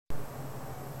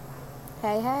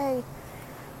Hey.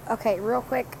 Okay, real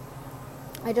quick.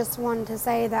 I just wanted to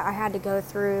say that I had to go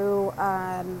through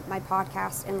my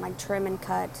podcast and trim and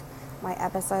cut my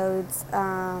episodes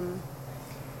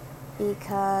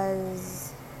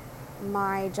because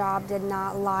my job did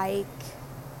not like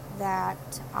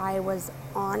that I was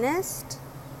honest,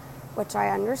 which I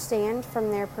understand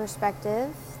from their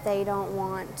perspective. They don't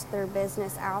want their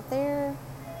business out there.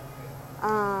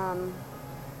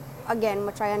 Again,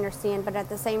 which I understand, but at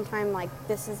the same time,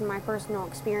 this is my personal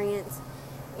experience,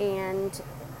 and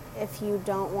if you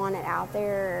don't want it out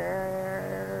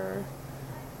there,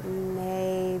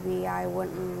 maybe I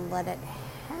wouldn't let it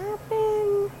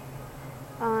happen.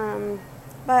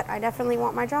 But I definitely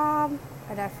want my job.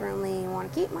 I definitely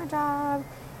want to keep my job,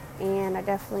 and I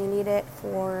definitely need it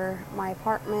for my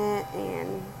apartment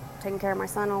and taking care of my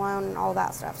son alone and all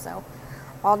that stuff. So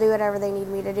I'll do whatever they need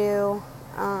me to do.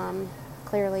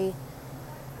 Clearly.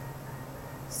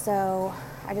 So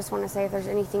I just want to say if there's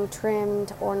anything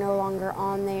trimmed or no longer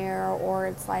on there, or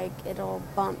it's it'll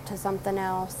bump to something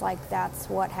else, that's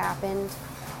what happened.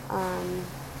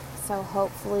 So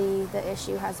hopefully the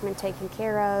issue has been taken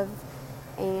care of,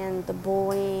 and the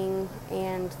bullying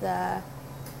and the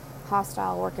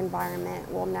hostile work environment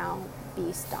will now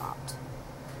be stopped.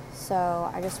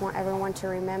 So I just want everyone to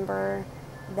remember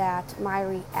that my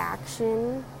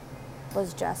reaction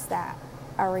was just that,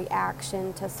 a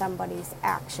reaction to somebody's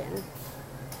action.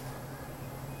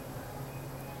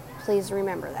 Please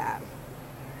remember that.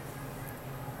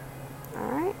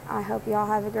 Alright, I hope y'all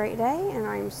have a great day, and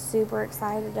I'm super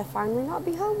excited to finally not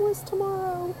be homeless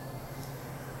tomorrow.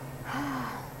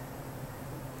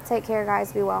 Take care,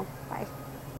 guys. Be well. Bye.